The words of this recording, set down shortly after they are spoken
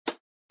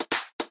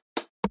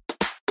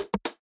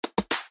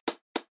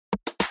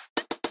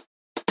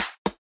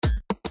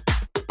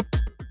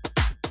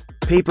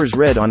Papers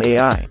read on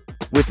AI.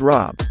 With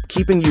Rob,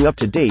 keeping you up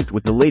to date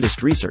with the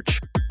latest research.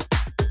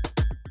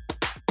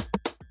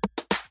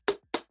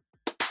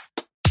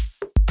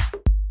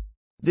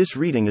 This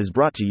reading is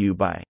brought to you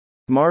by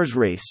Mars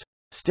Race.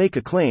 Stake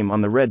a claim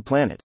on the Red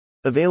Planet.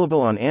 Available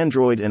on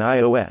Android and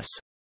iOS.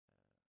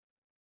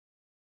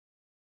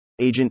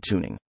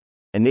 AgentTuning.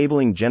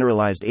 Enabling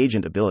generalized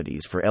agent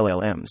abilities for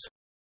LLMs.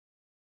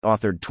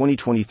 Authored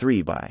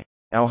 2023 by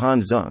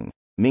Aohan Zeng,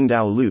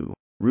 Mingdao Liu,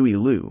 Rui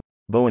Liu,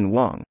 Bowen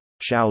Wang,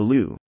 Xiao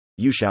Liu,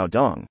 Yuxiao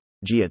Dong,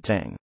 Jia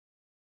Tang.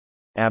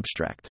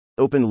 Abstract.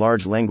 Open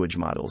large language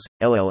models,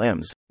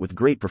 LLMs, with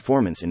great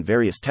performance in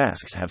various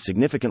tasks have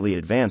significantly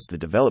advanced the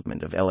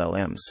development of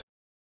LLMs.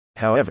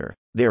 However,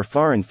 they are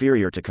far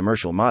inferior to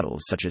commercial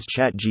models such as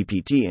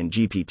ChatGPT and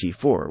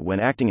GPT-4 when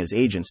acting as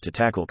agents to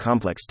tackle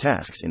complex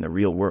tasks in the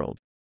real world.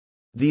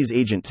 These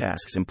agent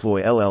tasks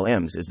employ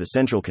LLMs as the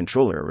central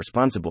controller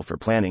responsible for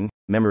planning,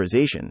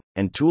 memorization,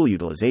 and tool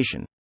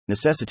utilization,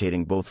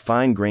 necessitating both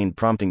fine-grained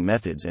prompting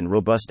methods and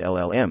robust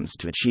LLMs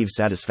to achieve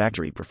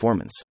satisfactory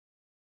performance.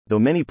 Though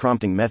many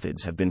prompting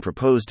methods have been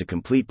proposed to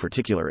complete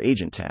particular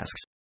agent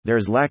tasks, there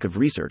is lack of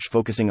research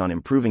focusing on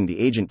improving the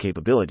agent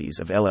capabilities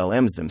of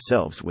LLMs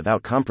themselves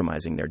without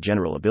compromising their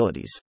general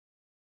abilities.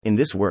 In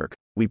this work,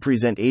 we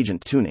present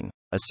AgentTuning,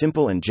 a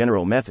simple and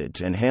general method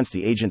to enhance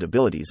the agent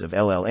abilities of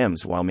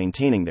LLMs while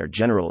maintaining their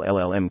general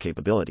LLM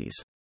capabilities.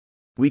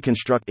 We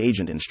construct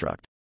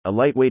AgentInstruct, a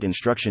lightweight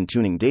instruction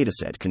tuning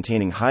dataset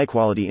containing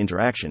high-quality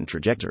interaction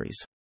trajectories.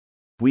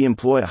 We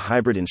employ a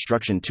hybrid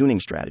instruction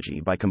tuning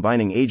strategy by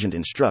combining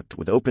AgentInstruct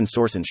with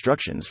open-source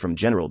instructions from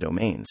general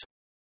domains.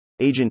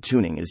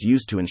 AgentTuning is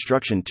used to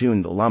instruction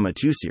tune the Llama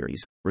 2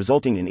 series,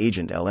 resulting in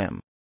AgentLM.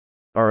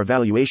 Our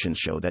evaluations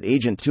show that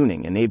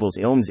AgentTuning enables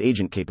LLM's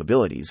agent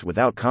capabilities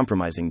without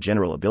compromising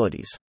general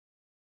abilities.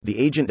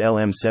 The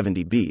AgentLM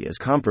 70B is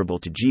comparable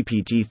to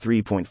GPT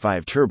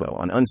 3.5 Turbo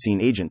on unseen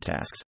agent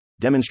tasks,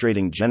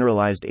 demonstrating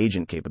generalized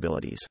agent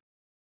capabilities.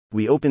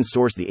 We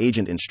open-source the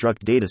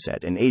AgentInstruct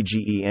dataset and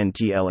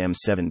AGENTLM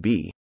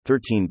 7B,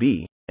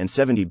 13B, and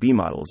 70B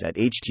models at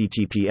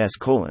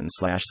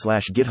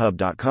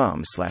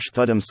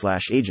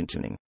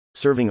https://github.com/thudum/agenttuning,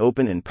 serving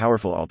open and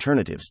powerful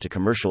alternatives to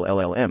commercial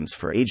LLMs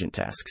for agent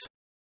tasks.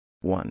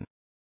 1.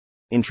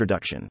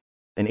 Introduction.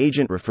 An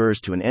agent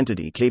refers to an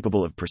entity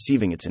capable of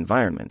perceiving its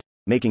environment,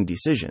 making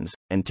decisions,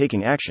 and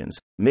taking actions.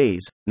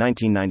 Mays,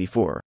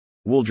 1994.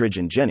 Wooldridge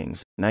and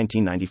Jennings,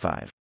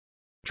 1995.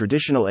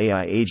 Traditional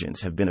AI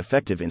agents have been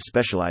effective in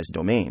specialized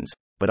domains,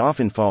 but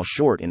often fall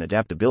short in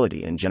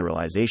adaptability and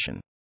generalization.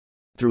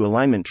 Through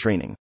alignment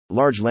training,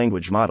 large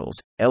language models,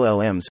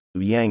 LLMs,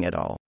 Yang et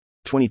al.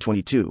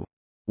 2022.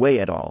 Wei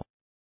et al.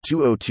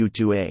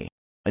 2022a,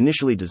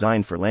 initially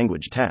designed for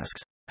language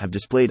tasks, have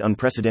displayed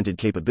unprecedented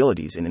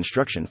capabilities in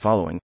instruction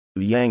following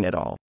Yang et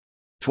al.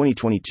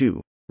 2022,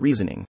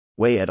 reasoning,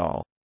 Wei et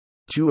al.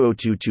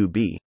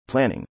 2022b,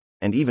 planning,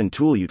 and even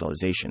tool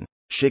utilization,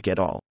 Schick et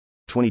al.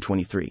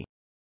 2023.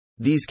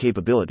 These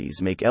capabilities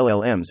make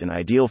LLMs an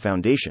ideal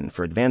foundation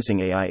for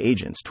advancing AI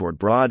agents toward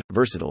broad,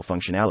 versatile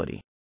functionality.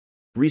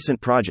 Recent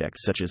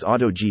projects such as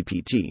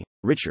AutoGPT,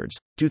 Richards,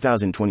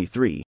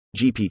 2023,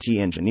 GPT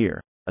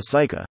Engineer,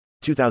 Asaika,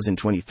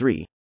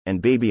 2023,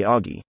 and Baby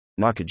Augie,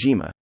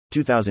 Nakajima,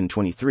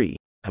 2023,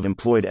 have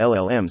employed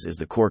LLMs as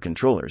the core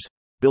controllers,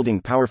 building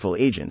powerful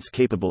agents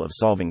capable of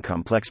solving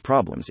complex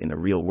problems in the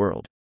real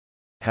world.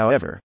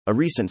 However, a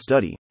recent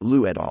study,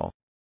 Liu et al.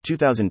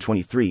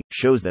 2023,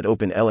 shows that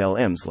open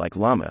LLMs like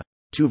Llama,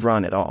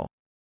 Tuvran et al.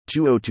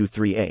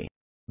 2023a,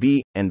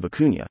 B, and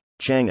Vicuña,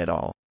 Chang et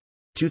al.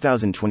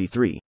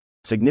 2023,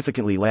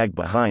 significantly lag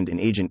behind in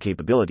agent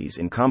capabilities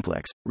in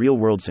complex,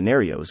 real-world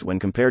scenarios when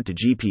compared to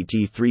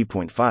GPT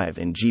 3.5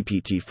 and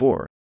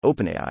GPT-4,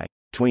 OpenAI,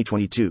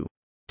 2022,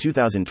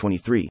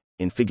 2023,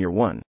 in Figure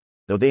 1,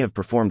 though they have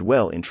performed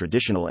well in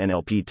traditional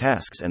NLP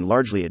tasks and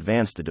largely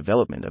advanced the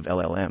development of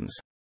LLMs.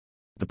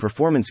 The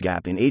performance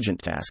gap in agent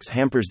tasks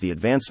hampers the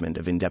advancement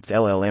of in-depth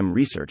LLM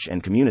research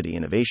and community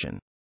innovation.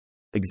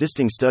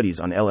 Existing studies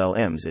on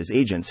LLMs as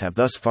agents have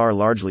thus far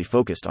largely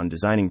focused on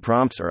designing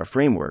prompts or a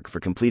framework for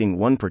completing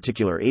one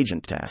particular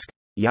agent task.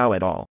 Yao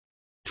et al.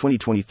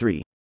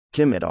 2023,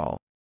 Kim et al.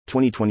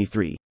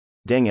 2023,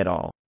 Deng et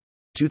al.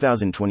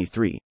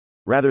 2023,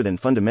 rather than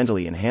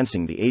fundamentally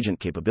enhancing the agent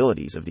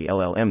capabilities of the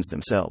LLMs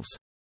themselves.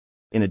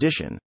 In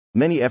addition,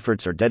 many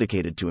efforts are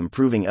dedicated to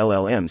improving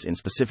LLMs in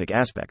specific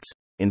aspects,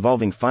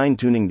 involving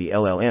fine-tuning the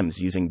LLMs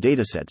using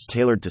datasets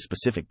tailored to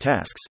specific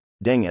tasks.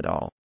 Deng et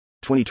al.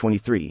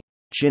 2023,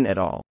 Chin et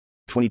al.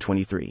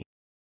 2023.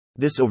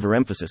 This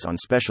overemphasis on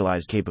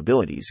specialized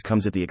capabilities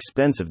comes at the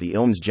expense of the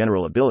LLM's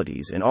general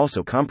abilities and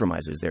also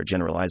compromises their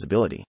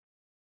generalizability.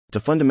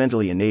 To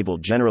fundamentally enable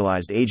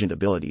generalized agent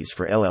abilities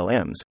for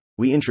LLMs,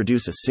 we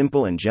introduce a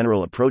simple and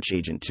general approach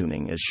agent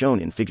tuning as shown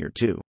in Figure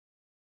 2.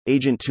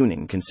 Agent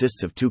tuning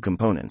consists of two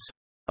components: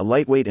 a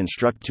lightweight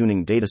instruct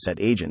tuning dataset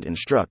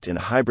AgentInstruct and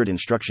a hybrid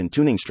instruction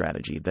tuning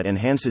strategy that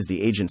enhances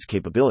the agent's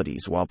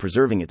capabilities while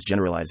preserving its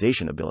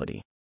generalization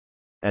ability.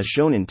 As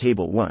shown in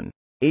Table 1,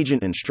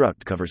 Agent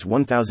Instruct covers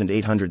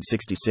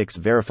 1,866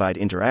 verified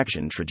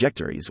interaction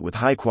trajectories with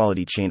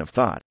high-quality chain of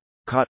thought,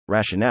 COT,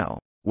 rationale,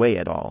 Wei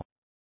et al.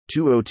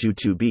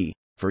 2022b,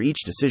 for each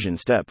decision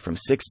step from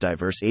 6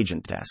 diverse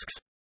agent tasks.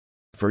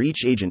 For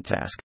each agent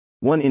task,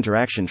 one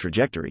interaction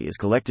trajectory is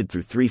collected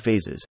through 3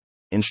 phases: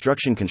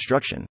 instruction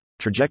construction,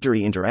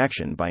 trajectory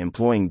interaction by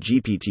employing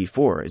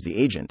GPT-4 as the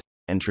agent,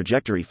 and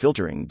trajectory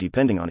filtering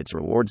depending on its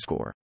reward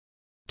score.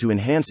 To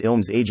enhance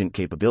LLM's agent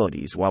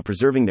capabilities while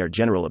preserving their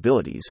general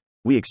abilities,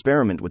 we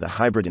experiment with a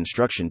hybrid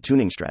instruction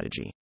tuning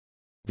strategy.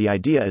 The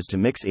idea is to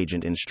mix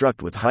Agent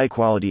Instruct with high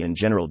quality and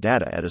general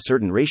data at a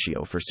certain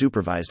ratio for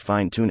supervised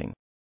fine-tuning.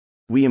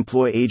 We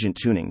employ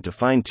AgentTuning to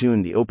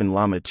fine-tune the Open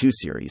Llama 2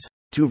 series,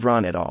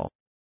 Tuvran et al.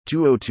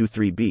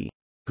 2023b,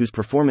 whose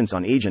performance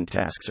on agent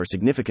tasks are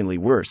significantly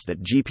worse than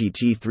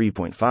GPT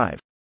 3.5,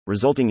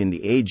 resulting in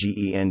the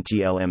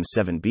AgentLM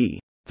 7b,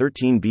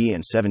 13b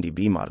and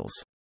 70b models.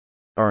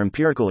 Our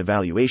empirical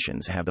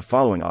evaluations have the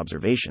following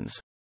observations.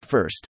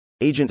 First,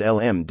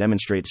 AgentLM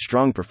demonstrates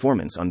strong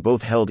performance on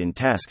both held-in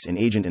tasks in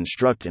Agent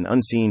Instruct and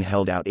unseen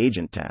held-out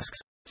agent tasks,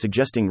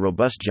 suggesting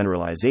robust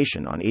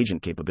generalization on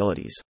agent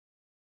capabilities.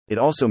 It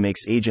also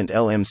makes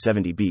AgentLM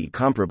 70b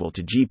comparable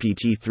to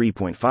GPT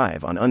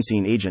 3.5 on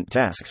unseen agent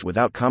tasks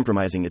without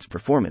compromising its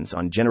performance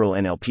on general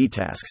NLP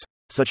tasks,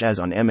 such as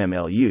on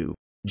MMLU,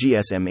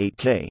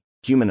 GSM-8K,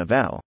 Human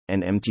Eval,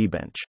 and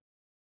MT-Bench.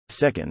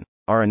 Second,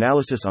 our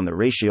analysis on the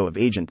ratio of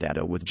agent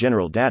data with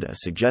general data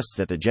suggests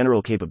that the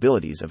general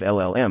capabilities of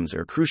LLMs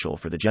are crucial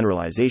for the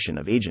generalization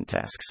of agent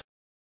tasks.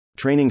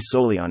 Training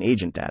solely on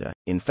agent data,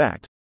 in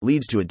fact,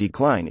 leads to a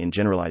decline in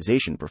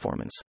generalization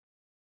performance.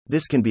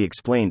 This can be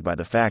explained by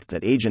the fact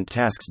that agent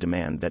tasks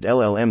demand that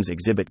LLMs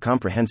exhibit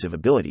comprehensive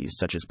abilities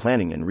such as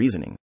planning and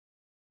reasoning.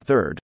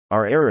 Third,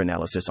 our error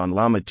analysis on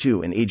Llama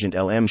 2 and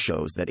AgentLM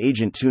shows that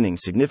agent tuning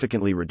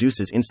significantly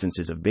reduces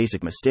instances of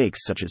basic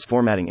mistakes such as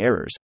formatting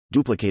errors,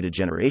 duplicated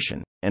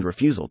generation, and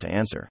refusal to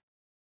answer.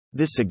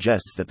 This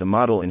suggests that the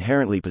model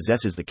inherently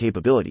possesses the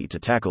capability to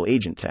tackle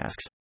agent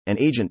tasks, and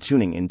agent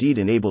tuning indeed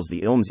enables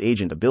the LLM's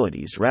agent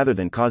abilities rather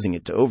than causing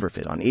it to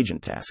overfit on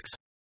agent tasks.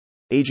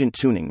 Agent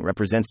tuning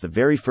represents the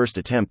very first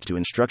attempt to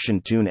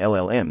instruction tune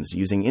LLMs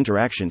using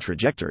interaction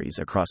trajectories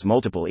across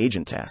multiple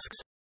agent tasks.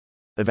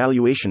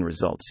 Evaluation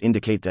results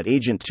indicate that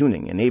agent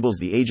tuning enables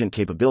the agent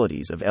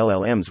capabilities of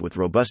LLMs with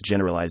robust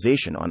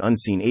generalization on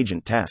unseen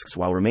agent tasks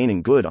while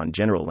remaining good on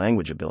general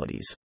language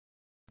abilities.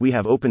 We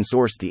have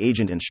open-sourced the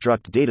Agent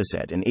Instruct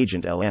dataset in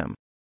AgentLM.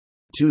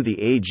 To the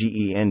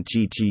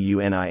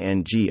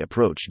AgentTuning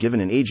approach given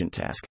an agent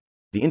task,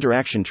 the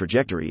interaction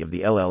trajectory of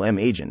the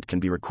LLM agent can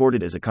be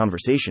recorded as a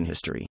conversation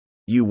history,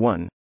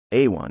 U1,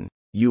 A1,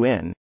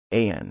 UN,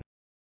 AN.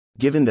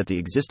 Given that the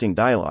existing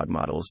dialogue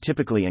models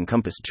typically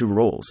encompass 2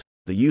 roles,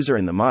 the user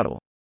and the model,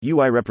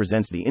 UI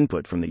represents the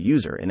input from the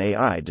user and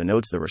AI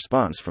denotes the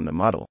response from the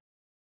model.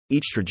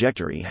 Each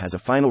trajectory has a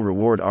final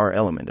reward R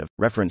element of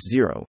reference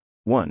 0,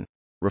 1,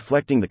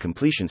 reflecting the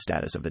completion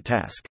status of the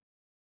task.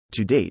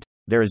 To date,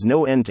 there is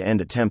no end-to-end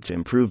attempt to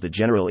improve the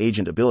general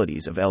agent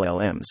abilities of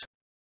LLMs.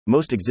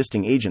 Most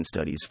existing agent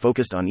studies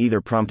focused on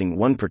either prompting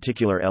one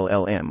particular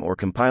LLM or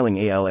compiling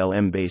a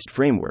LLM-based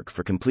framework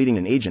for completing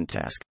an agent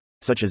task,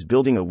 such as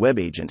building a web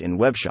agent in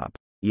WebShop,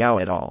 Yao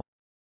et al.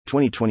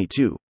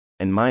 2022,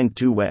 and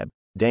Mind2 Web,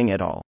 Deng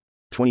et al.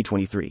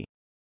 2023.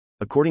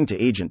 According to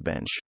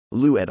AgentBench,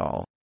 Liu et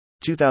al.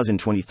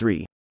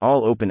 2023,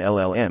 all open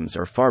LLMs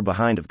are far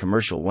behind of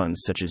commercial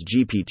ones such as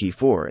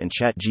GPT-4 and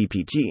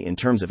ChatGPT in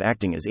terms of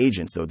acting as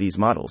agents, though these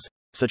models,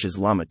 such as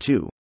Llama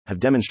 2, have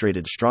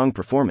demonstrated strong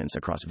performance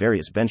across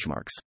various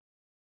benchmarks.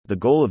 The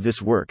goal of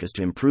this work is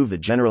to improve the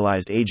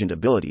generalized agent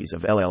abilities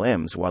of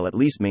LLMs while at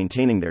least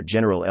maintaining their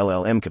general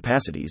LLM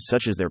capacities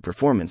such as their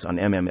performance on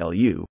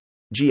MMLU,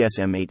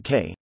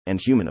 GSM-8K, and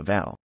Human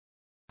Eval.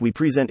 We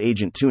present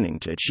agent tuning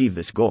to achieve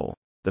this goal,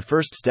 the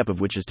first step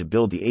of which is to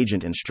build the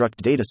Agent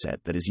Instruct dataset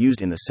that is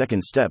used in the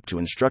second step to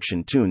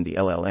instruction tune the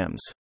LLMs.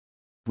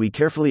 We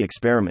carefully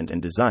experiment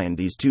and design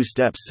these 2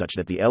 steps such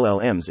that the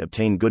LLMs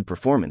obtain good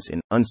performance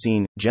in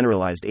unseen,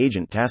 generalized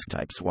agent task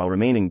types while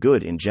remaining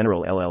good in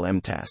general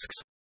LLM tasks.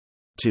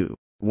 2.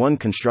 1.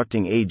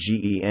 Constructing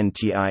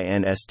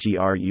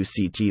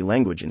AgentInstruct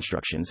language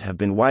instructions have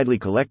been widely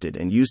collected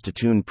and used to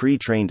tune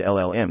pre-trained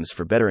LLMs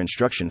for better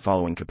instruction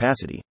following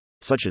capacity,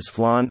 such as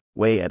Flan,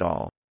 Wei et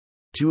al.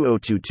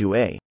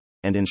 2022a,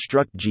 and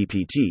Instruct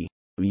GPT,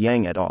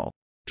 Yang et al.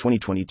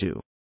 2022.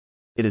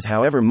 It is,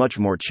 however, much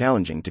more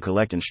challenging to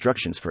collect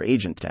instructions for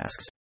agent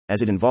tasks,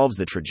 as it involves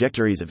the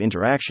trajectories of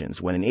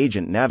interactions when an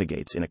agent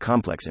navigates in a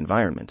complex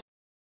environment.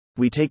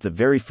 We take the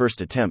very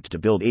first attempt to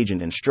build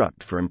Agent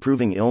Instruct for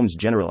improving LLM's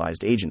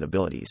generalized agent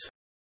abilities.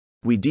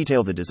 We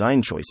detail the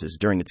design choices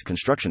during its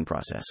construction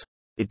process.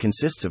 It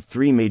consists of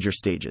 3 major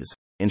stages: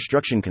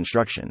 instruction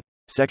construction,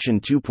 section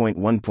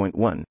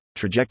 2.1.1,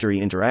 trajectory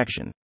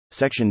interaction,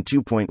 section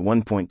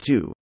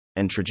 2.1.2,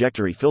 and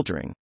trajectory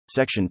filtering,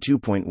 section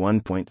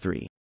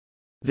 2.1.3.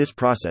 This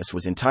process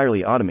was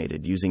entirely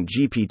automated using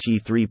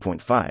GPT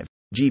 3.5,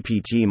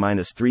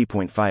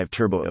 GPT-3.5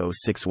 Turbo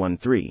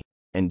 0613,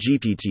 and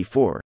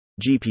GPT-4,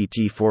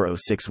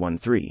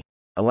 GPT-40613,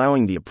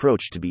 allowing the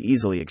approach to be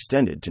easily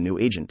extended to new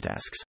agent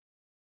tasks.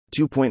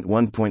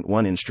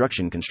 2.1.1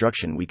 Instruction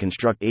Construction. We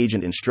construct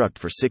agent instruct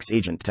for 6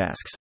 agent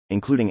tasks,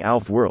 including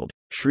ALF World,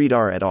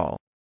 Sridhar et al.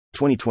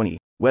 2020,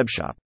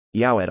 Webshop,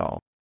 Yao et al.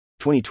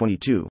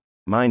 2022,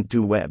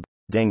 Mind2Web,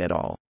 Deng et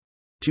al.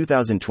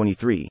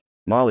 2023,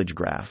 Knowledge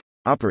Graph,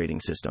 Operating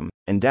System,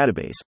 and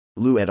Database,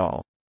 Liu et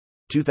al.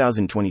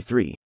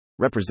 2023,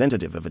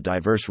 representative of a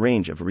diverse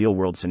range of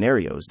real-world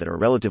scenarios that are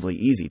relatively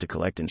easy to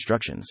collect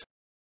instructions.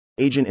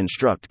 Agent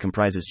Instruct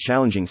comprises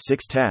challenging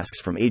 6 tasks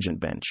from Agent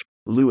Bench,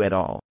 Liu et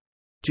al.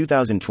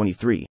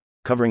 2023,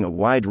 covering a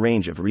wide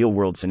range of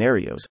real-world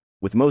scenarios,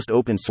 with most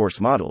open-source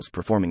models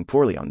performing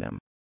poorly on them.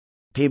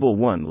 Table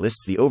 1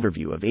 lists the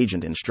overview of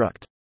Agent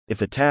Instruct.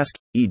 If a task,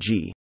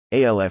 e.g.,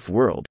 ALF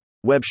World,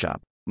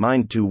 Webshop,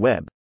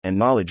 Mind2Web, and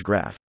Knowledge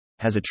Graph,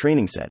 has a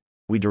training set,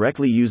 we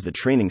directly use the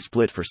training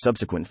split for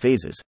subsequent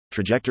phases,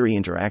 trajectory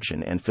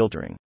interaction and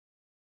filtering.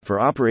 For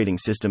operating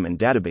system and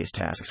database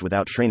tasks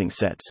without training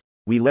sets,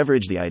 we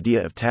leverage the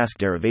idea of task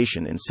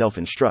derivation in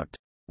self-instruct,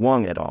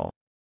 Wang et al.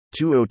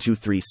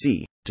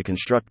 2023c, to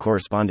construct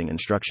corresponding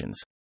instructions.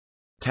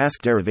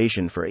 Task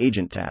derivation for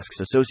agent tasks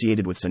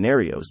associated with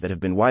scenarios that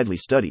have been widely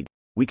studied,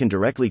 we can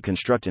directly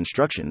construct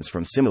instructions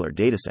from similar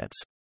datasets.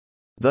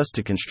 Thus,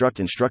 to construct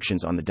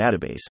instructions on the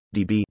database,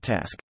 DB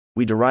task,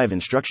 we derive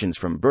instructions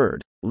from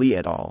Bird, Li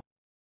et al.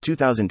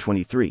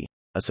 2023,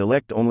 a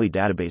select-only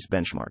database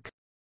benchmark.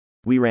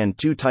 We ran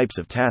 2 types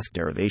of task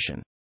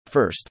derivation.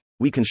 First,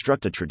 we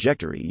construct a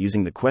trajectory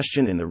using the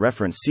question in the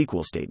reference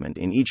SQL statement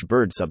in each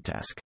Bird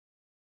subtask.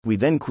 We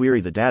then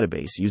query the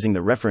database using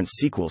the reference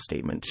SQL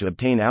statement to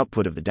obtain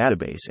output of the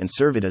database and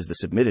serve it as the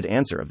submitted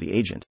answer of the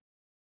agent.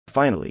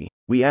 Finally,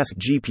 we ask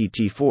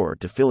GPT-4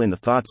 to fill in the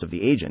thoughts of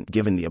the agent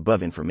given the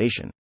above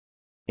information.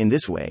 In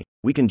this way,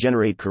 we can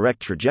generate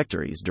correct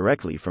trajectories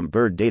directly from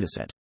Bird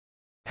dataset.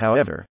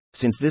 However,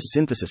 since this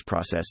synthesis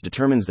process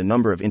determines the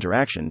number of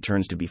interaction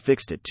turns to be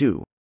fixed at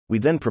 2, we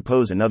then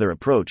propose another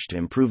approach to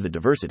improve the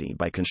diversity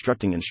by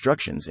constructing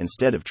instructions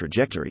instead of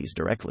trajectories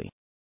directly.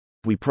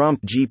 We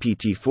prompt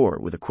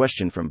GPT-4 with a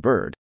question from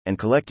Bird, and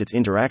collect its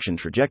interaction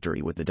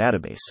trajectory with the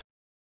database.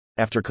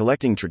 After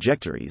collecting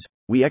trajectories,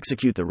 we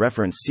execute the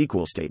reference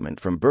SQL statement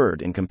from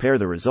Bird and compare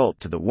the result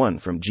to the one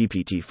from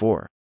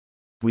GPT-4.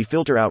 We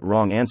filter out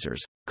wrong answers,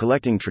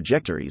 collecting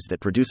trajectories that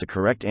produce a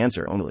correct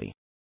answer only.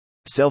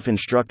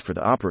 Self-instruct for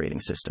the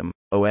operating system,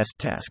 OS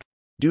task.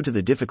 Due to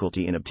the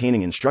difficulty in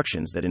obtaining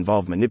instructions that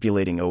involve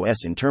manipulating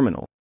OS in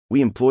terminal,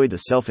 we employed the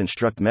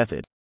self-instruct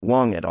method,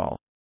 Wang et al.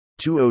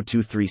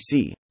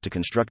 2023c, to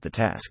construct the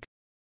task.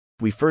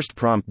 We first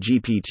prompt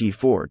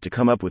GPT-4 to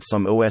come up with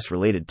some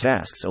OS-related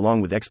tasks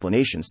along with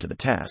explanations to the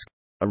task,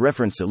 a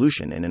reference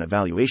solution and an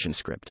evaluation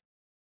script.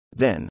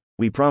 Then,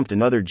 we prompt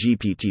another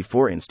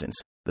GPT-4 instance,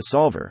 the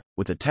solver,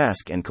 with a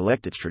task and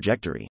collect its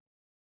trajectory.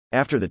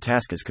 After the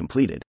task is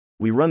completed,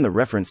 we run the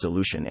reference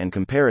solution and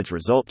compare its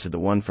result to the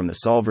one from the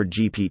solver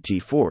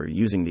GPT-4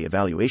 using the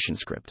evaluation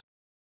script.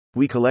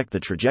 We collect the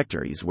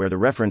trajectories where the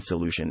reference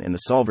solution and the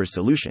solver's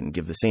solution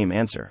give the same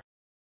answer.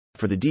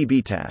 For the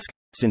DB task,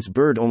 since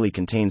Bird only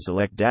contains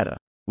select data,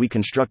 we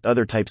construct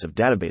other types of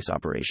database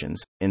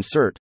operations,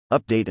 insert,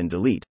 update and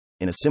delete,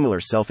 in a similar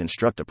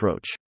self-instruct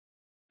approach.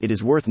 It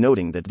is worth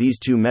noting that these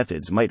 2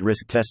 methods might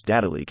risk test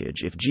data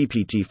leakage if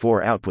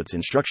GPT-4 outputs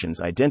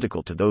instructions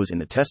identical to those in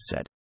the test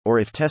set, or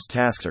if test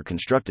tasks are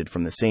constructed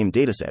from the same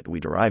dataset we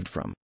derived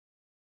from.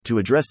 To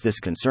address this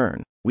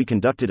concern, we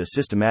conducted a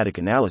systematic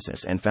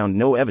analysis and found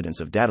no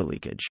evidence of data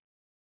leakage.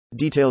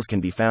 Details can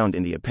be found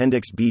in the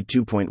Appendix B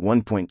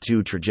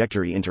 2.1.2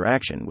 Trajectory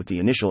Interaction with the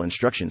initial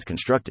instructions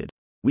constructed.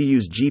 We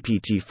use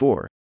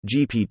GPT-4,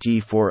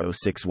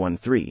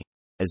 GPT-40613,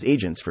 as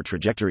agents for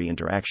trajectory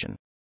interaction.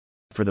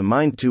 For the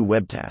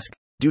Mind2Web task,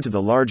 due to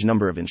the large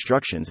number of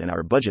instructions and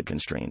our budget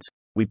constraints,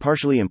 we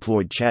partially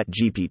employed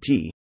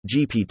ChatGPT,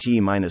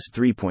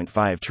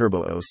 GPT-3.5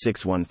 Turbo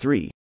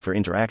 0613, for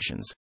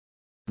interactions.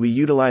 We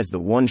utilize the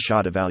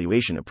one-shot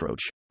evaluation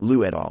approach,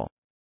 Liu et al.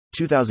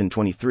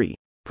 2023,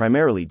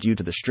 primarily due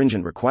to the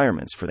stringent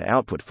requirements for the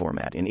output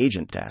format in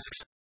agent tasks.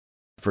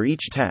 For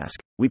each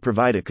task, we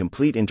provide a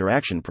complete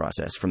interaction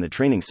process from the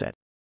training set.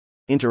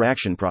 The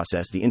interaction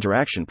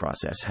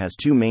process has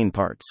 2 main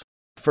parts.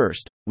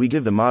 First, we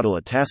give the model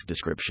a task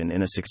description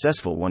in a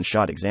successful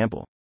one-shot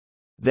example.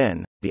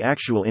 Then, the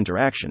actual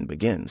interaction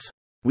begins.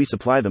 We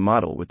supply the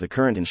model with the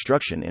current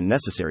instruction and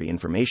necessary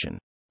information.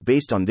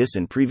 Based on this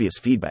and previous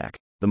feedback,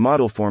 the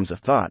model forms a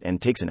thought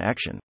and takes an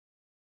action.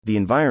 The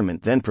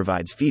environment then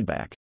provides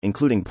feedback,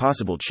 including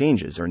possible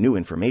changes or new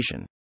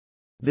information.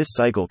 This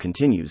cycle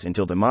continues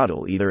until the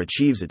model either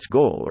achieves its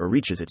goal or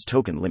reaches its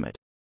token limit.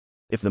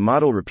 If the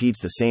model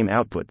repeats the same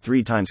output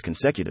 3 times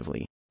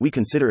consecutively, we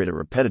consider it a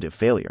repetitive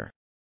failure.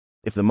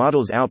 If the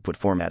model's output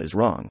format is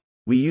wrong,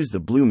 we use the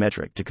blue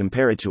metric to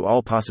compare it to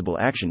all possible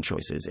action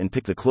choices and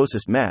pick the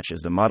closest match as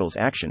the model's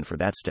action for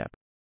that step.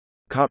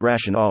 COT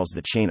rationales.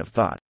 The chain of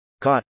thought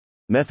COT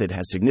method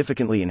has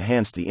significantly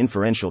enhanced the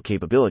inferential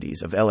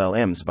capabilities of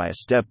LLMs by a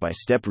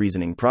step-by-step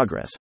reasoning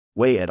progress,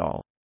 Wei et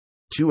al.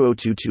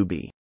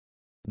 2022b.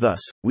 Thus,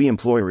 we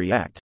employ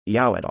React,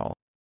 Yao et al.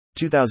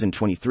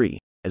 2023,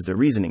 as the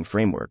reasoning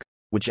framework,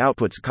 which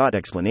outputs caught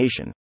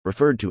explanation,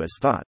 referred to as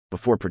thought,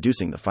 before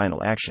producing the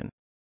final action.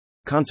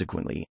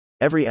 Consequently,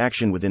 every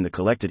action within the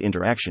collected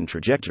interaction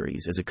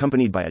trajectories is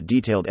accompanied by a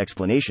detailed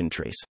explanation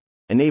trace,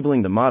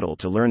 enabling the model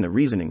to learn the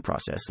reasoning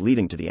process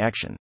leading to the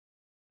action.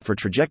 For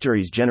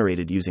trajectories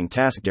generated using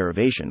task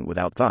derivation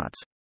without thoughts,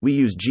 we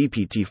use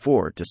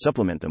GPT-4 to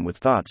supplement them with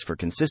thoughts for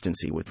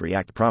consistency with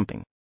React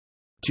prompting.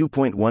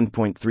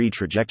 2.1.3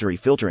 Trajectory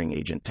filtering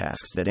agent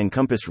tasks that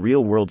encompass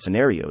real-world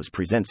scenarios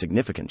present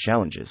significant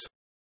challenges.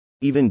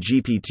 Even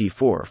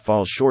GPT-4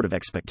 falls short of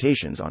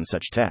expectations on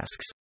such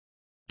tasks.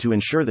 To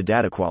ensure the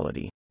data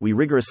quality, we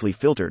rigorously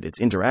filtered its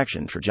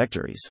interaction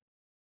trajectories.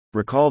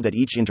 Recall that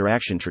each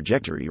interaction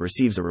trajectory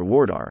receives a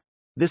reward R.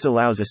 This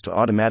allows us to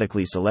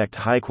automatically select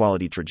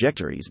high-quality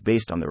trajectories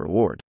based on the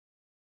reward.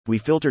 We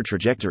filter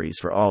trajectories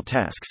for all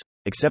tasks,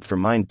 except for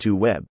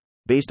Mind2Web,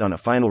 based on a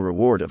final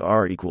reward of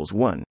R equals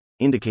 1,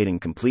 indicating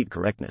complete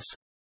correctness.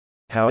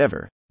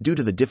 However, due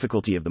to the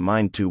difficulty of the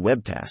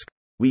Mind2Web task,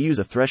 we use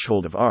a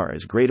threshold of R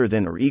as greater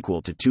than or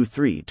equal to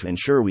 2-3 to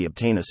ensure we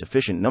obtain a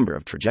sufficient number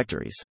of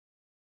trajectories.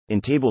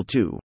 In Table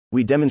 2,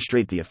 we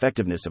demonstrate the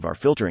effectiveness of our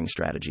filtering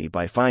strategy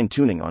by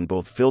fine-tuning on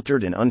both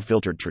filtered and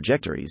unfiltered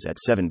trajectories at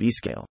 7B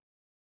scale.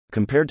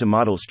 Compared to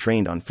models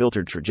trained on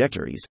filtered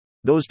trajectories,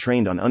 those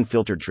trained on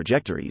unfiltered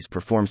trajectories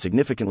perform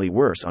significantly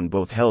worse on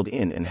both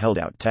held-in and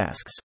held-out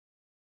tasks.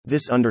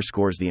 This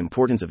underscores the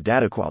importance of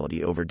data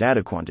quality over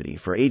data quantity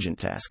for agent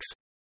tasks.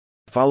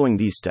 Following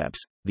these steps,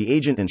 the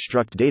agent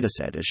instruct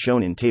dataset as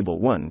shown in Table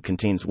 1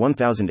 contains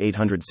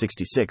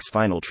 1,866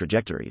 final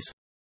trajectories.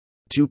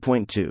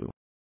 2.2.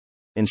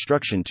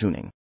 Instruction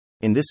tuning.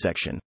 In this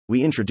section,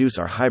 we introduce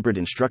our hybrid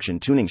instruction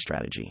tuning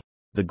strategy.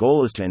 The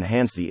goal is to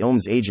enhance the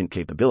LLM's agent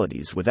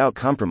capabilities without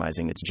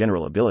compromising its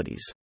general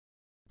abilities.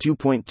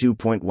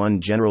 2.2.1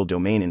 General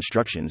domain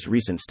instructions.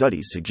 Recent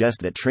studies suggest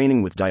that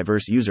training with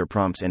diverse user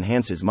prompts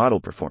enhances model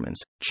performance.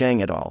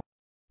 Chang et al.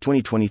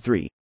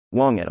 2023.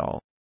 Wang et al.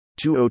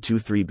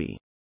 2023b.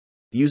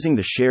 Using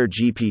the Share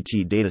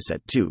GPT dataset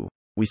 2,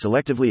 we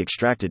selectively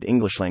extracted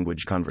English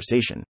language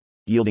conversation,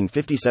 yielding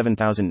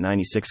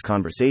 57,096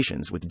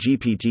 conversations with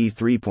GPT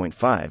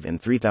 3.5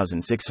 and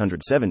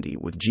 3,670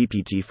 with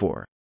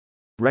GPT-4.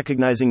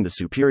 Recognizing the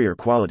superior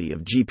quality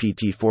of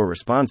GPT-4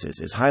 responses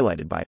is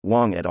highlighted by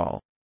Wang et al.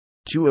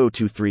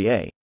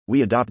 2023a.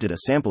 We adopted a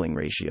sampling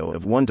ratio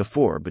of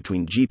 1:4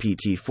 between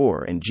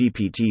GPT-4 and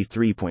GPT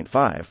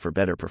 3.5 for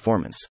better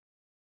performance.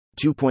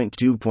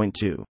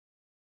 2.2.2.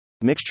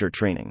 Mixture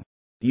training.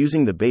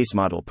 Using the base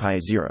model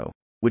Pi0,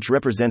 which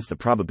represents the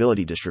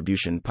probability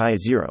distribution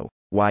Pi0,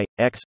 y,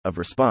 x, of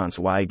response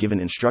y given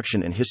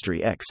instruction and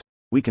history x,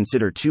 we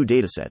consider two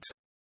datasets,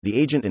 the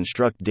agent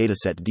instruct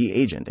dataset D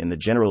agent and the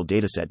general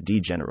dataset D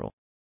general.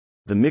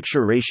 The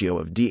mixture ratio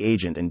of D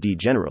agent and D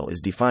general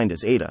is defined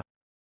as eta.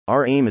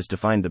 Our aim is to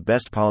find the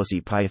best policy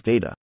pi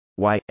theta,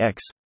 y,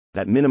 x,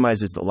 that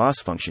minimizes the loss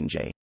function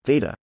j,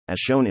 theta, as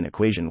shown in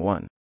equation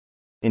 1.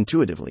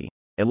 Intuitively,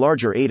 a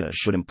larger eta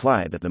should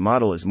imply that the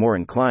model is more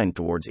inclined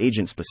towards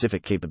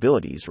agent-specific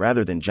capabilities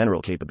rather than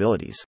general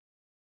capabilities.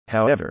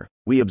 However,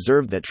 we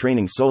observed that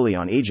training solely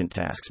on agent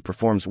tasks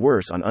performs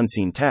worse on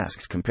unseen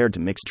tasks compared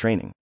to mixed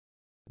training.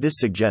 This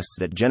suggests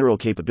that general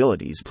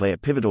capabilities play a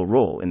pivotal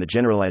role in the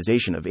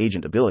generalization of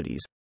agent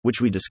abilities,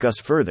 which we discuss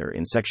further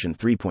in section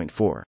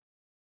 3.4.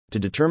 To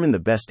determine the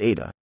best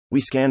eta, we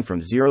scanned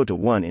from 0 to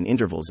 1 in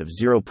intervals of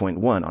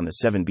 0.1 on the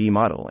 7B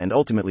model and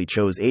ultimately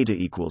chose eta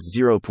equals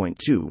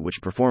 0.2,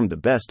 which performed the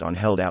best on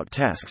held-out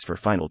tasks for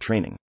final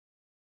training.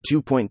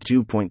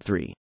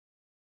 2.2.3.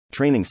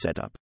 Training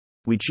setup.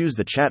 We choose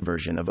the chat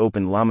version of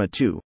Open Llama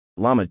 2,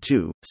 Llama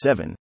 2,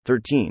 7,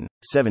 13,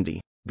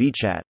 70, B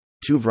Chat,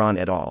 Tuvron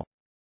et al.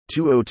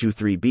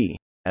 2023b,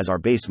 as our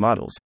base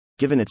models,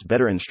 given its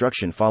better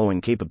instruction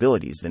following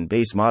capabilities than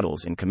base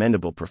models and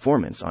commendable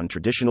performance on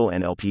traditional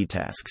NLP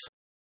tasks.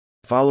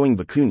 Following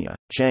Vicuña,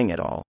 Chang et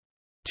al.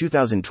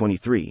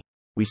 2023,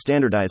 we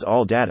standardize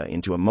all data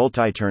into a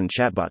multi-turn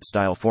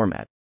chatbot-style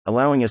format,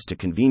 allowing us to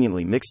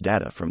conveniently mix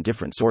data from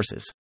different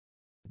sources.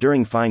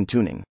 During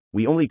fine-tuning,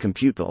 we only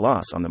compute the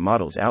loss on the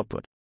model's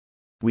output.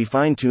 We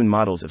fine-tune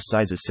models of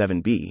sizes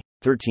 7B,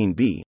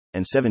 13B,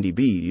 and 70B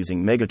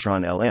using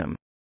Megatron LM,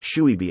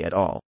 Shuibi et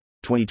al.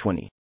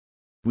 2020.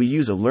 We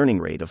use a learning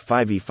rate of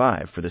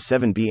 5E5 for the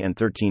 7B and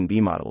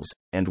 13B models,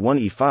 and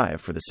 1E5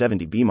 for the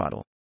 70B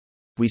model.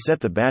 We set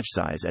the batch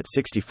size at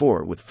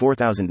 64 with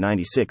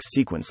 4096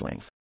 sequence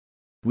length.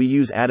 We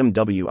use Adam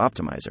W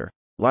Optimizer,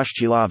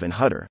 Lashchilov and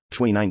Hutter,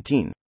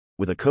 2019,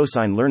 with a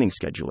cosine learning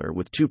scheduler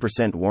with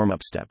 2%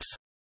 warm-up steps.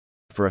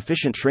 For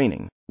efficient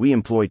training, we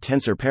employ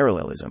tensor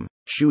parallelism,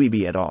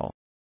 Shuibi et al.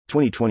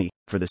 2020,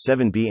 for the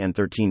 7B and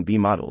 13B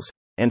models,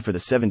 and for the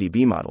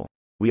 70B model,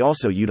 we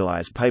also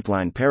utilize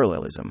pipeline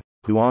parallelism,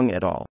 Huang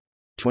et al.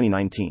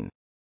 2019.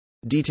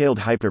 Detailed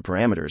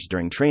hyperparameters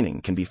during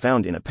training can be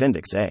found in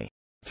Appendix A.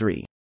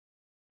 3.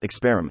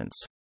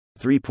 Experiments.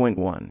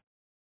 3.1.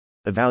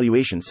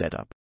 Evaluation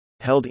setup.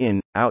 Held in,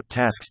 out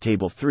tasks.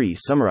 Table 3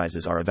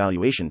 summarizes our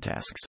evaluation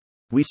tasks.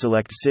 We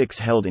select 6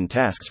 held-in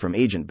tasks from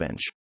AgentBench,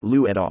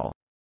 Liu et al.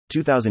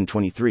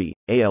 2023,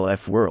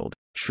 ALF World,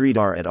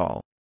 Sridhar et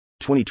al.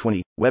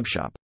 2020,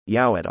 Webshop,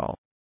 Yao et al.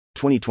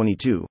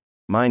 2022,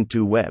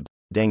 Mind2Web,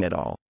 Deng et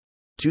al.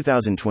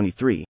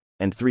 2023,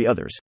 and 3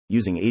 others,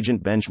 using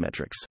AgentBench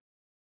metrics.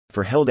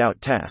 For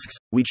held-out tasks,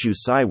 we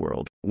choose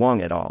SciWorld,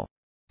 Wang et al.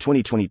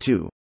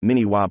 2022,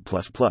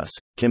 MiniWab++,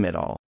 Kim et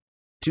al.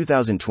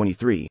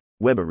 2023,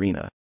 Web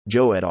Arena,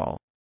 Zhou et al.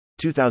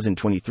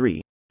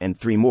 2023, and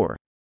 3 more,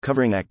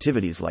 covering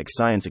activities like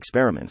science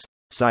experiments,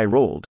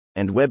 SciRolled,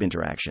 and web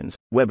interactions,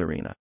 Web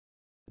Arena.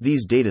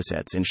 These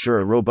datasets ensure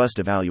a robust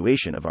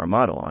evaluation of our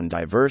model on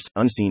diverse,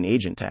 unseen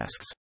agent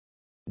tasks.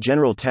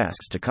 General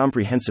tasks. To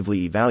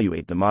comprehensively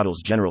evaluate the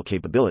model's general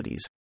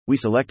capabilities, we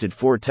selected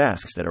 4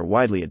 tasks that are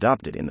widely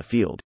adopted in the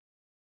field.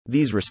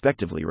 These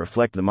respectively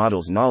reflect the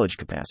model's knowledge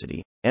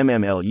capacity,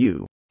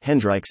 MMLU,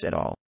 Hendricks et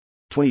al.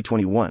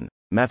 2021,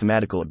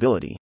 mathematical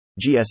ability,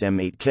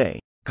 GSM-8K,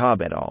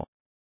 Cobb et al.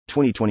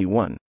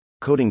 2021,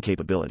 coding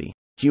capability,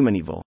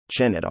 HumanEval,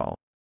 Chen et al.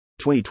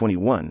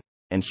 2021,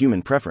 and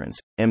human preference,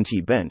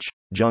 MT-Bench,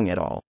 Zheng et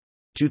al.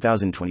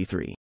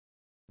 2023.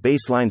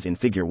 Baselines. In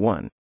Figure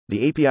 1,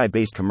 the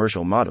API-based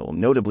commercial model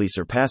notably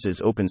surpasses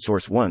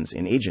open-source ones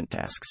in agent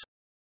tasks.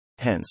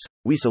 Hence,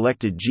 we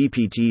selected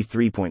GPT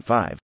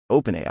 3.5,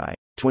 OpenAI,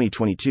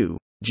 2022,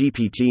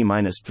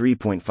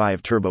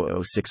 GPT-3.5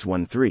 Turbo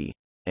 0613,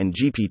 and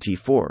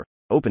GPT-4,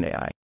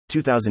 OpenAI,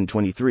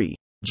 2023,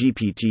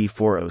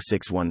 GPT-4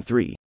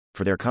 0613,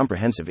 for their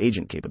comprehensive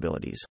agent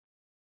capabilities.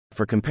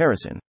 For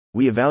comparison,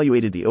 we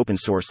evaluated the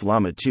open-source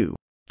Llama 2,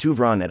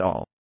 Tuvran et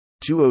al.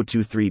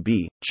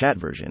 2023b, chat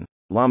version,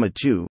 Llama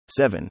 2,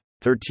 7,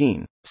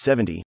 13,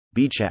 70,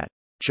 B chat,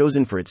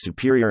 chosen for its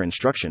superior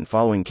instruction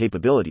following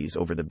capabilities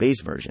over the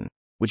base version,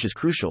 which is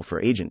crucial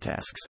for agent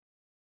tasks.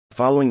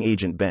 Following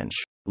AgentBench,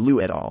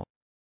 Liu et al.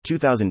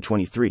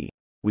 2023,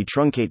 we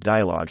truncate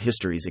dialogue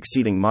histories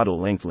exceeding model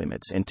length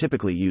limits and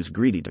typically use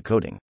greedy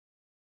decoding.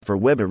 For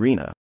Web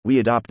Arena, we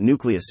adopt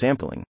nucleus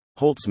sampling,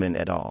 Holtzman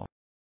et al.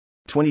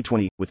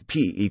 2020, with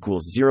p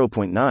equals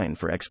 0.9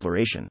 for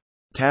exploration.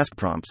 Task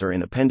prompts are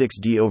in Appendix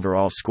D.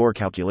 Overall score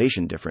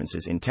calculation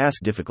differences in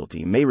task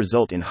difficulty may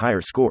result in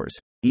higher scores,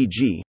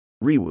 e.g.,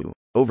 Rewu,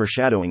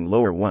 overshadowing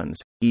lower ones,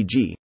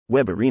 e.g.,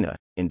 Web Arena,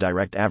 in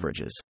direct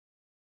averages.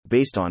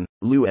 Based on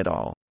Liu et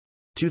al.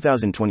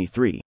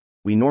 2023,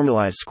 we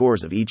normalize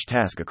scores of each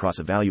task across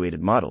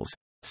evaluated models,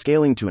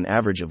 scaling to an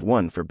average of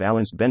 1 for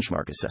balanced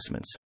benchmark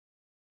assessments.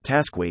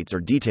 Task weights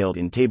are detailed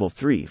in Table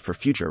 3 for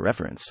future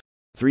reference.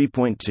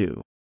 3.2.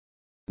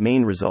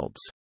 Main results.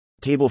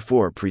 Table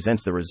 4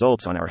 presents the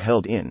results on our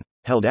held-in,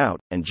 held-out,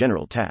 and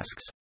general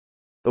tasks.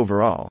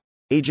 Overall,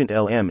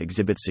 AgentLM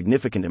exhibits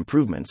significant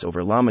improvements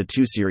over Llama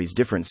 2 series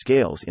different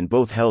scales in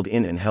both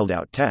held-in and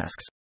held-out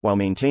tasks, while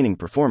maintaining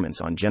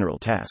performance on general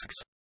tasks.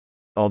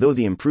 Although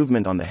the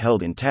improvement on the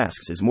held-in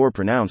tasks is more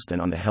pronounced than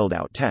on the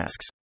held-out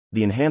tasks,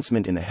 the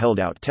enhancement in the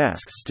held-out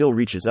tasks still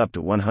reaches up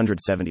to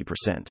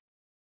 170%.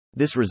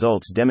 This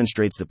results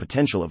demonstrates the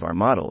potential of our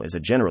model as a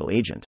general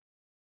agent.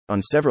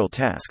 On several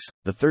tasks,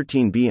 the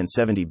 13B and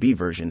 70B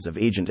versions of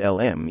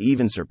AgentLM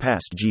even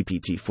surpassed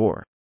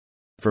GPT-4.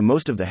 For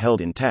most of the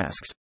held-in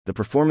tasks, the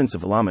performance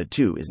of Llama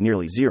 2 is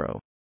nearly zero,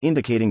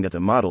 indicating that the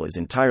model is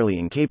entirely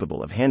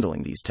incapable of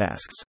handling these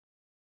tasks.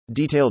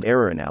 Detailed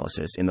error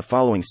analysis in the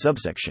following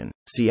subsection,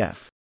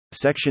 cf.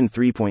 Section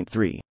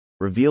 3.3,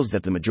 reveals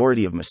that the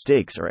majority of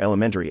mistakes are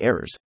elementary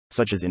errors,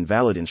 such as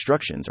invalid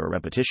instructions or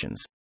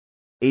repetitions.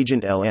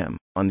 AgentLM,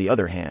 on the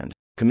other hand,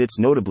 commits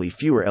notably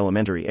fewer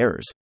elementary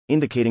errors,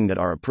 indicating that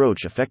our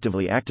approach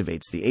effectively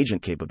activates the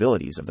agent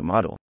capabilities of the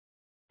model.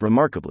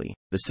 Remarkably,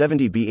 the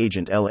 70B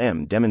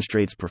AgentLM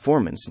demonstrates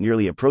performance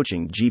nearly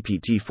approaching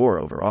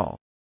GPT-4 overall.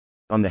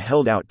 On the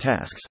held-out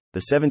tasks,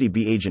 the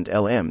 70B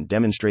AgentLM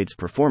demonstrates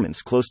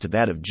performance close to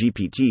that of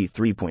GPT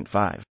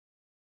 3.5.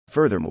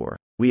 Furthermore,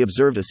 we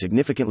observed a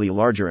significantly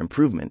larger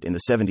improvement in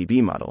the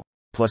 70B model,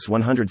 plus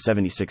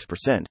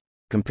 176%,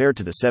 compared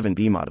to the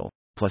 7B model,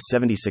 plus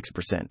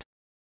 76%.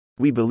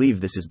 We believe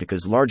this is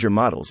because larger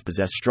models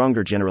possess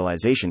stronger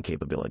generalization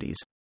capabilities,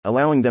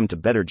 allowing them to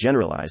better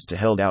generalize to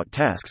held-out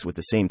tasks with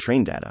the same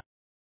train data.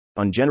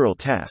 On general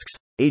tasks,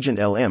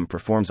 AgentLM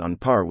performs on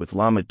par with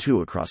Llama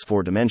 2 across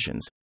 4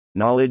 dimensions: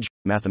 knowledge,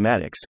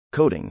 mathematics,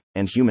 coding,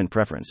 and human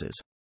preferences.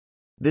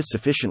 This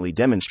sufficiently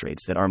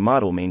demonstrates that our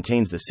model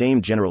maintains the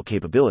same general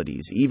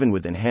capabilities even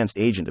with enhanced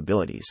agent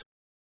abilities.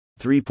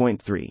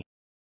 3.3.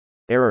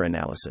 Error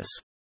analysis.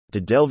 To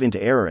delve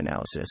into error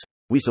analysis,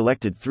 we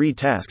selected 3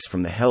 tasks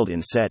from the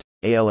held-in set,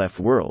 ALF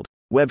World,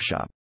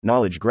 Webshop,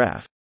 Knowledge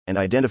Graph, and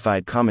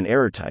identified common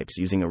error types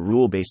using a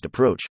rule-based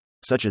approach,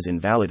 such as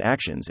invalid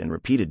actions and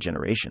repeated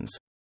generations.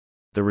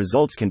 The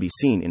results can be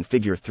seen in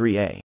Figure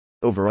 3a.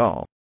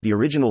 Overall, the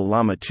original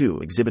Llama 2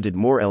 exhibited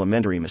more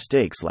elementary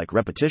mistakes like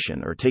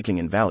repetition or taking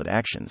invalid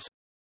actions.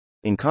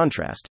 In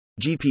contrast,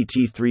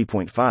 GPT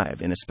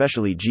 3.5 and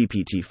especially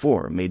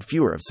GPT-4 made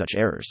fewer of such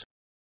errors.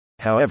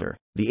 However,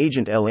 the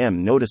AgentLM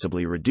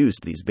noticeably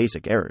reduced these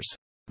basic errors.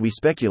 We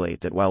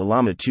speculate that while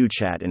Llama 2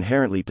 Chat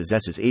inherently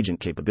possesses agent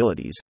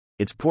capabilities,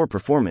 its poor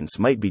performance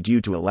might be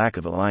due to a lack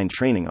of aligned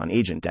training on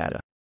agent data.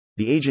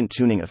 The agent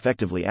tuning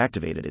effectively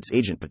activated its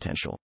agent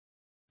potential.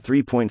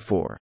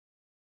 3.4.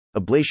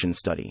 Ablation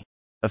study.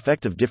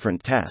 Effect of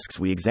different tasks.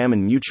 We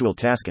examine mutual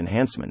task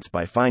enhancements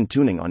by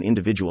fine-tuning on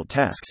individual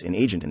tasks in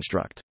Agent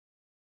Instruct.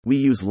 We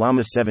use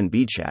Llama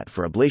 7B Chat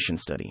for ablation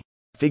study.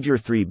 Figure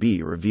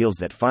 3b reveals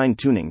that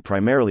fine-tuning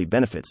primarily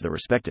benefits the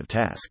respective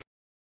task.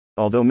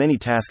 Although many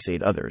tasks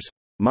aid others,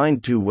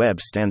 Mind2Web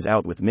stands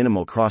out with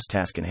minimal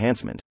cross-task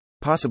enhancement,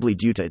 possibly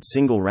due to its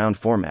single-round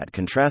format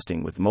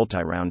contrasting with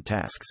multi-round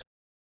tasks.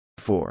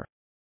 4.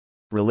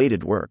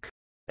 Related work.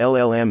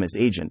 LLM as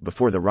agent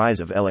before the rise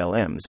of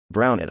LLMs,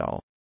 Brown et al.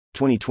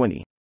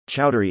 2020.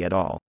 Chowdhury et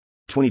al.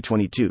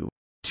 2022.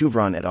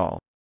 Tuvran et al.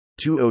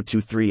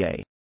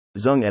 2023a.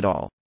 Zung et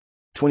al.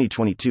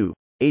 2022.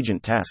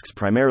 Agent tasks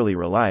primarily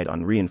relied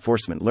on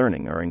reinforcement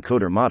learning or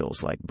encoder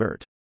models like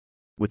BERT.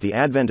 With the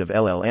advent of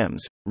LLMs,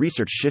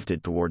 research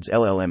shifted towards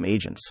LLM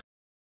agents.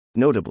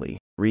 Notably,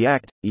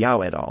 React,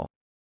 Yao et al.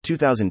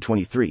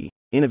 2023,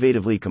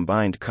 innovatively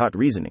combined COT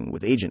reasoning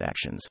with agent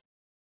actions.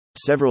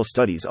 Several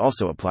studies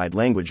also applied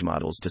language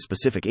models to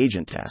specific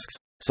agent tasks,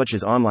 such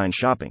as online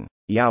shopping,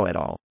 Yao et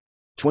al.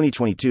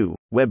 2022,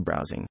 web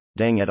browsing,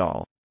 Deng et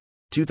al.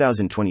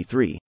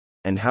 2023,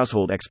 and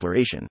household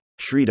exploration,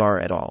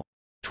 Sridhar et al.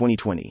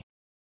 2020.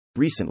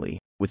 Recently,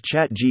 with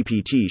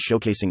ChatGPT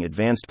showcasing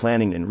advanced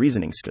planning and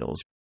reasoning skills,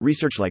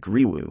 research like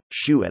Riwu,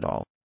 Xu et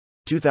al.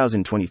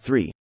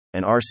 2023,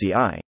 and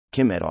RCI,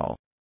 Kim et al.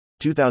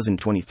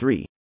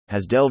 2023,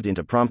 has delved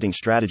into prompting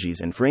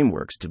strategies and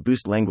frameworks to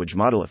boost language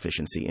model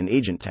efficiency in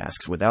agent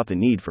tasks without the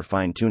need for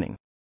fine-tuning.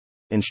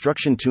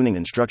 Instruction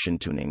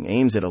tuning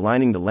aims at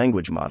aligning the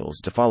language models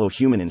to follow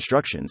human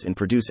instructions and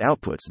produce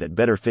outputs that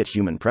better fit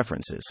human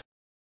preferences.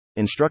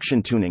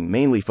 Instruction tuning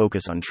mainly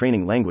focus on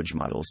training language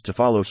models to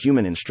follow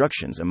human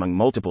instructions among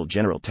multiple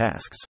general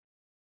tasks.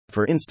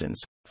 For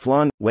instance,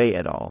 Flan, Wei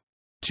et al.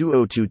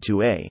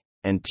 2022a,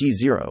 and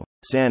T0,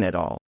 San et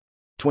al.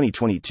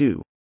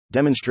 2022,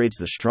 demonstrates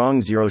the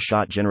strong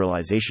zero-shot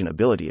generalization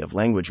ability of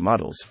language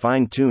models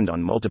fine-tuned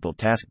on multiple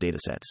task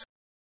datasets.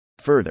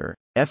 Further,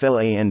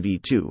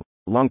 FLANV2,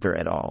 Longper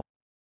et al.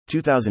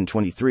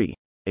 2023,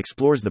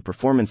 explores the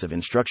performance of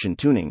instruction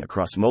tuning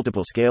across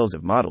multiple scales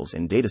of models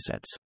and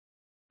datasets.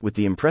 With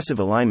the impressive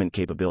alignment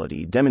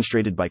capability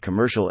demonstrated by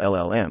commercial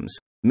LLMs,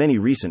 many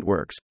recent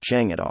works,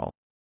 Chang et al.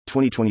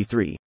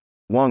 2023,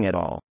 Wang et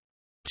al.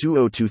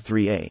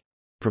 2023a,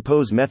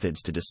 propose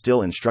methods to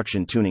distill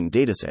instruction tuning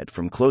dataset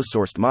from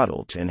closed-sourced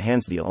model to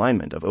enhance the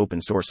alignment of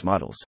open-source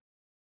models.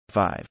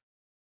 5.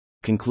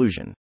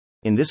 Conclusion.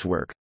 In this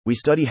work, we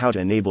study how to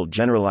enable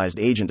generalized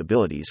agent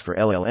abilities for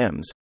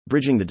LLMs,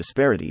 bridging the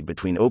disparity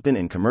between open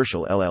and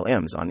commercial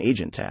LLMs on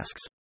agent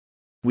tasks.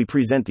 We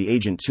present the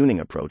agent tuning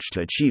approach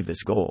to achieve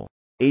this goal.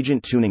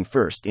 Agent tuning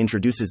first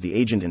introduces the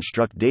Agent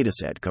Instruct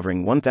dataset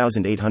covering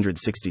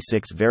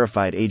 1,866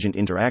 verified agent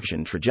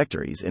interaction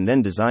trajectories and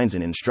then designs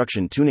an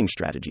instruction tuning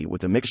strategy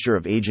with a mixture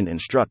of Agent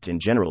Instruct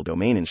and general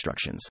domain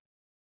instructions.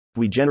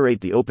 We generate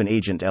the Open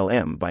Agent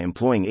LM by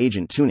employing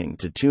agent tuning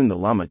to tune the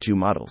Llama 2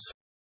 models.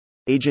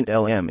 Agent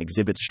LM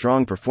exhibits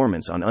strong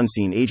performance on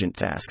unseen agent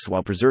tasks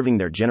while preserving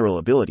their general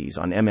abilities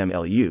on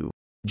MMLU,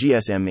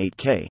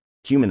 GSM-8K,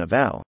 Human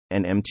Eval,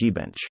 and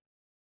MTBench.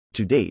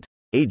 To date,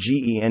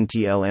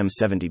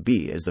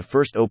 AgentLM70B is the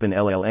first open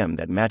LLM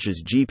that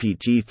matches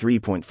GPT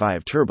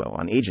 3.5 Turbo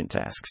on agent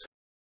tasks.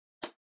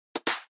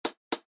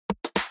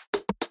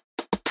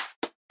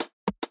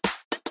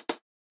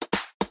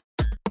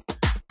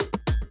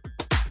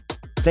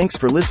 Thanks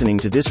for listening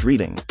to this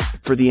reading.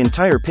 For the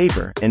entire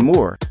paper and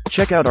more,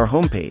 check out our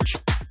homepage,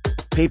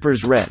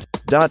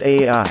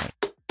 papersread.ai.